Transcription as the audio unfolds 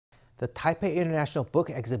The Taipei International Book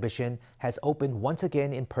Exhibition has opened once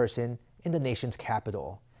again in person in the nation's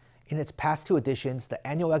capital. In its past two editions, the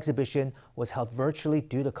annual exhibition was held virtually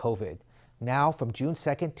due to COVID. Now, from June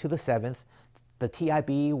 2nd to the 7th, the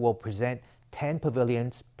TIBE will present 10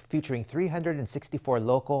 pavilions featuring 364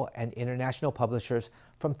 local and international publishers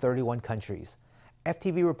from 31 countries.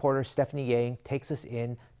 FTV reporter Stephany Yang takes us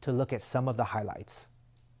in to look at some of the highlights.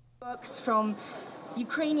 Books from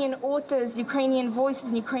Ukrainian authors, Ukrainian voices,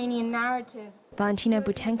 and Ukrainian narratives. Valentina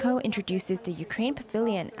Butenko introduces the Ukraine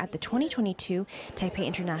Pavilion at the 2022 Taipei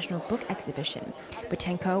International Book Exhibition.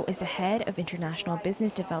 Butenko is the head of international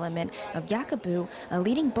business development of Yakaboo, a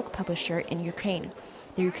leading book publisher in Ukraine.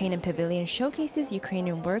 The Ukrainian Pavilion showcases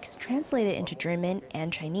Ukrainian works translated into German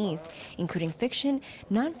and Chinese, including fiction,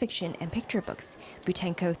 non-fiction, and picture books.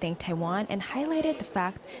 Butenko thanked Taiwan and highlighted the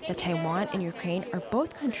fact that Taiwan and Ukraine are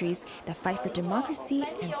both countries that fight for democracy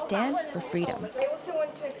and stand for freedom. I also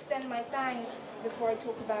want to extend my thanks, before I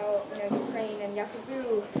talk about Ukraine and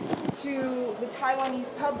Yakaboo, to the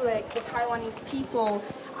Taiwanese public, the Taiwanese people.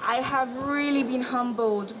 I have really been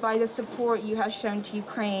humbled by the support you have shown to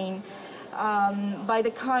Ukraine. By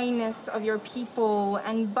the kindness of your people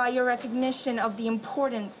and by your recognition of the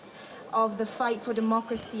importance of the fight for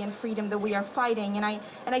democracy and freedom that we are fighting.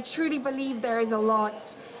 And I truly believe there is a lot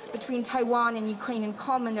between Taiwan and Ukraine in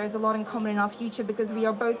common. There's a lot in common in our future because we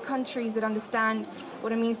are both countries that understand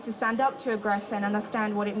what it means to stand up to aggressor and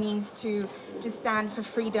understand what it means to stand for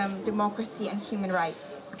freedom, democracy, and human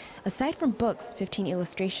rights. Aside from books, 15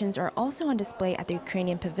 illustrations are also on display at the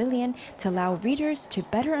Ukrainian Pavilion to allow readers to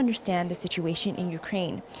better understand the situation in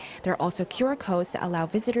Ukraine. There are also QR codes that allow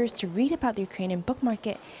visitors to read about the Ukrainian book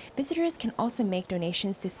market. Visitors can also make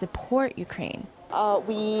donations to support Ukraine.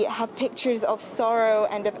 We have pictures of sorrow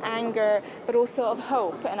and of anger, but also of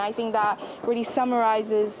hope. And I think that really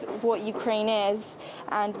summarizes what Ukraine is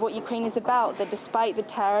and what Ukraine is about, that despite the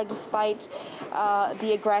terror, despite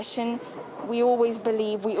the aggression, we always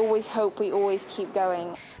believe, we always hope, we always keep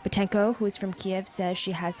going. Butenko, who is from Kiev, says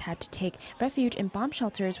she has had to take refuge in bomb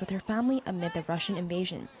shelters with her family amid the Russian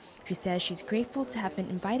invasion. She says she's grateful to have been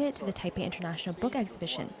invited to the Taipei International Book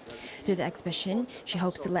Exhibition. Through the exhibition, she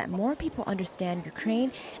hopes to let more people understand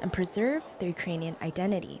Ukraine and preserve their Ukrainian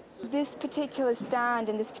identity. This particular stand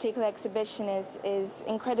and this particular exhibition is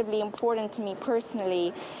incredibly important to me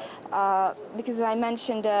personally because, as I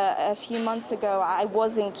mentioned a few months ago, I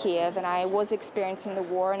was in Kiev and I was experiencing the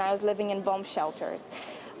war and I was living in bomb shelters.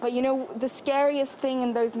 But the scariest thing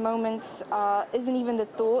in those moments isn't even the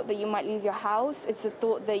thought that you might lose your house, it's the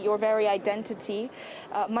thought that your very identity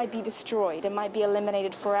might be destroyed, it might be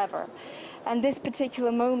eliminated forever. And this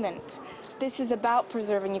particular moment, this is about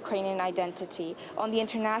preserving Ukrainian identity on the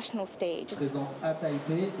international stage.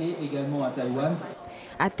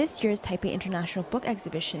 At this year's Taipei International Book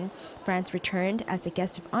Exhibition, France returned as a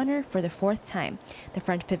guest of honor for the fourth time. The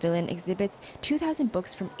French Pavilion exhibits 2,000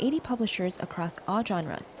 books from 80 publishers across all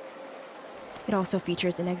genres. It also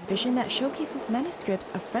features an exhibition that showcases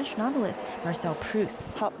manuscripts of French novelist Marcel Proust.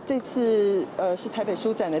 This is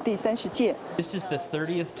the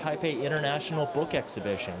 30th Taipei International Book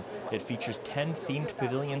Exhibition. It features 10 themed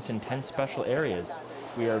pavilions in 10 special areas.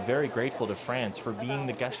 We are very grateful to France for being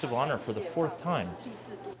the guest of honor for the fourth time.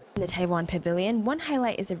 In the Taiwan Pavilion, one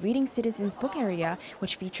highlight is a Reading Citizens book area,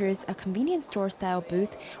 which features a convenience store-style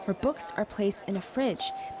booth where books are placed in a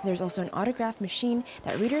fridge. There's also an autograph machine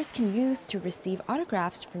that readers can use to receive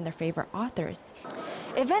autographs from their favorite authors.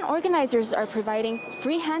 Event organizers are providing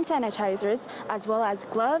free hand sanitizers as well as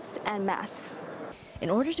gloves and masks. In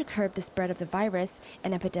order to curb the spread of the virus,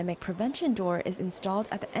 an epidemic prevention door is installed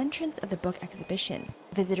at the entrance of the book exhibition.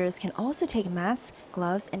 Visitors can also take masks,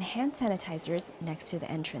 gloves, and hand sanitizers next to the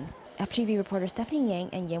entrance. FTV reporter Stephany Yang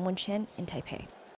and Yan Wen-Chen in Taipei.